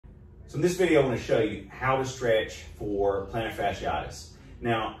So in this video, I want to show you how to stretch for plantar fasciitis.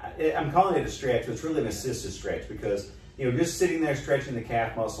 Now, I'm calling it a stretch, but it's really an assisted stretch because, just sitting there stretching the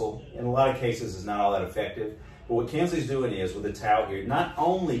calf muscle, in a lot of cases, is not all that effective. But what Kinsley's doing is, with the towel here, not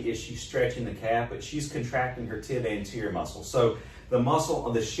only is she stretching the calf, but she's contracting her tib anterior muscle. So the muscle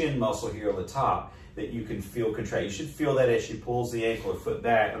on the shin muscle here on the top that you can feel contract. You should feel that as she pulls the ankle or foot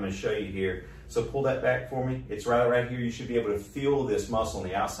back. I'm going to show you here. So pull that back for me. It's right here. You should be able to feel this muscle on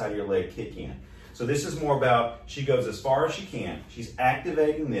the outside of your leg kick in. So this is more about, she goes as far as she can. She's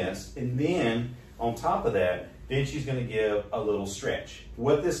activating this, and then on top of that, then she's going to give a little stretch.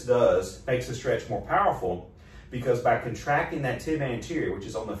 What this does makes the stretch more powerful because by contracting that tib anterior, which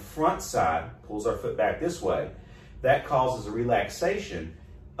is on the front side, pulls our foot back this way, that causes a relaxation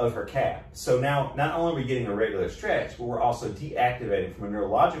of her calf. So now, not only are we getting a regular stretch, but we're also deactivating from a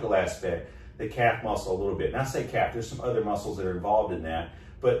neurological aspect the calf muscle a little bit. And I say calf, there's some other muscles that are involved in that,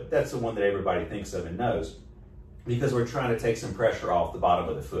 but that's the one that everybody thinks of and knows because we're trying to take some pressure off the bottom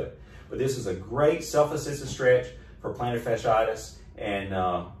of the foot. But this is a great self-assisted stretch for plantar fasciitis,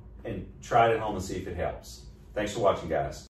 and try it at home and see if it helps. Thanks for watching, guys.